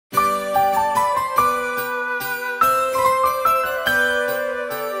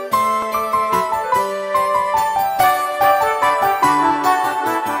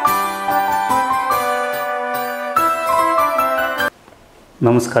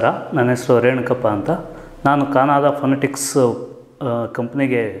ನಮಸ್ಕಾರ, ನನ್ನ ಹೆಸರು ರೇಣುಕಪ್ಪ ಅಂತ. ನಾನು ಕಾನಾದ ಫೊನೆಟಿಕ್ಸ್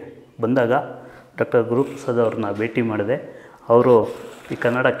ಕಂಪ್ನಿಗೆ ಬಂದಾಗ ಡಾಕ್ಟರ್ ಗುರುಪ್ರಸಾದ್ ಅವ್ರನ್ನ ಭೇಟಿ ಮಾಡಿದೆ. ಅವರು ಈ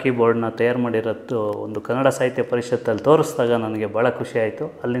ಕನ್ನಡ ಕೀಬೋರ್ಡ್ನ ತಯಾರು ಮಾಡಿರೋದು ಒಂದು ಕನ್ನಡ ಸಾಹಿತ್ಯ ಪರಿಷತ್ತಲ್ಲಿ ತೋರಿಸಿದಾಗ ನನಗೆ ಭಾಳ ಖುಷಿಯಾಯಿತು.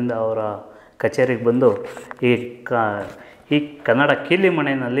 ಅಲ್ಲಿಂದ ಅವರ ಕಚೇರಿಗೆ ಬಂದು ಈ ಕನ್ನಡ ಕೀಲಿ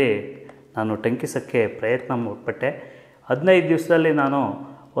ಮಣೆಯಲ್ಲಿ ನಾನು ಟಂಕಿಸೋಕ್ಕೆ ಪ್ರಯತ್ನ ಪಟ್ಟೆ. 15 ದಿವಸದಲ್ಲಿ ನಾನು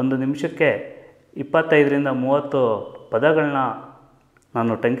ಒಂದು ನಿಮಿಷಕ್ಕೆ 25ರಿಂದ 30 ಪದಗಳನ್ನ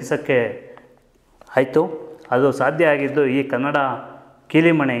ನಾನು ಟಂಕಿಸೋಕ್ಕೆ ಆಯಿತು. ಅದು ಸಾಧ್ಯ ಆಗಿದ್ದು ಈ ಕನ್ನಡ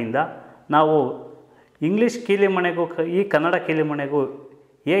ಕೀಲಿಮಣೆಯಿಂದ. ನಾವು ಇಂಗ್ಲೀಷ್ ಕೀಲಿಮಣೆಗೂ ಈ ಕನ್ನಡ ಕೀಲಿಮಣೆಗೂ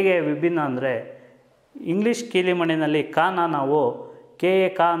ಹೇಗೆ ವಿಭಿನ್ನ ಅಂದರೆ, ಇಂಗ್ಲೀಷ್ ಕೀಲಿಮಣೆಯಲ್ಲಿ ಕಾನ ನಾವು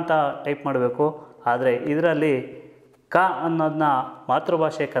ಕ ಅಂತ ಟೈಪ್ ಮಾಡಬೇಕು. ಆದರೆ ಇದರಲ್ಲಿ ಕ ಅನ್ನೋದನ್ನ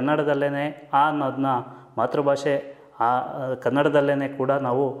ಮಾತೃಭಾಷೆ ಕನ್ನಡದಲ್ಲೇ, ಆ ಅನ್ನೋದನ್ನ ಮಾತೃಭಾಷೆ ಕನ್ನಡದಲ್ಲೇ ಕೂಡ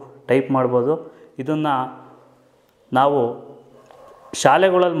ನಾವು ಟೈಪ್ ಮಾಡ್ಬೋದು. ಇದನ್ನು ನಾವು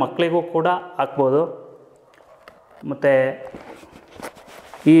ಶಾಲೆಗಳಲ್ಲಿ ಮಕ್ಕಳಿಗೂ ಕೂಡ ಹಾಕ್ಬೋದು. ಮತ್ತು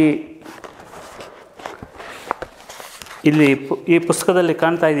ಇಲ್ಲಿ ಈ ಪುಸ್ತಕದಲ್ಲಿ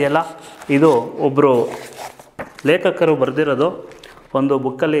ಕಾಣ್ತಾ ಇದೆಯಲ್ಲ, ಇದು ಒಬ್ಬರು ಲೇಖಕರು ಬರೆದಿರೋದು. ಒಂದು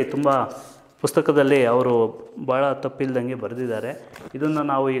ಬುಕ್ಕಲ್ಲಿ ಪುಸ್ತಕದಲ್ಲಿ ಅವರು ಭಾಳ ತಪ್ಪಿಲ್ದಂಗೆ ಬರೆದಿದ್ದಾರೆ. ಇದನ್ನು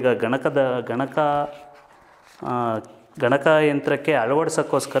ನಾವು ಈಗ ಗಣಕಯಂತ್ರಕ್ಕೆ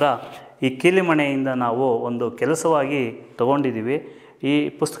ಅಳವಡಿಸೋಕ್ಕೋಸ್ಕರ ಈ ಕೀಲಿಮಣೆಯಿಂದ ನಾವು ಒಂದು ಕೆಲಸವಾಗಿ ತಗೊಂಡಿದ್ದೀವಿ. ಈ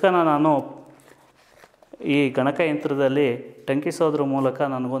ಪುಸ್ತಕನ ನಾನು ಈ ಗಣಕಯಂತ್ರದಲ್ಲಿ ಟಂಕಿಸೋದ್ರ ಮೂಲಕ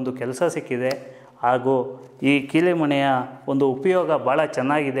ನನಗೊಂದು ಕೆಲಸ ಸಿಕ್ಕಿದೆ. ಹಾಗೂ ಈ ಕೀಲಿಮಣೆಯ ಒಂದು ಉಪಯೋಗ ಭಾಳ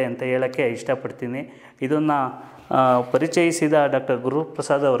ಚೆನ್ನಾಗಿದೆ ಅಂತ ಹೇಳೋಕ್ಕೆ ಇಷ್ಟಪಡ್ತೀನಿ. ಇದನ್ನು ಪರಿಚಯಿಸಿದ ಡಾಕ್ಟರ್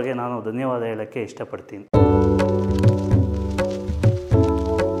ಗುರುಪ್ರಸಾದ್ ಅವರಿಗೆ ನಾನು ಧನ್ಯವಾದ ಹೇಳೋಕ್ಕೆ ಇಷ್ಟಪಡ್ತೀನಿ.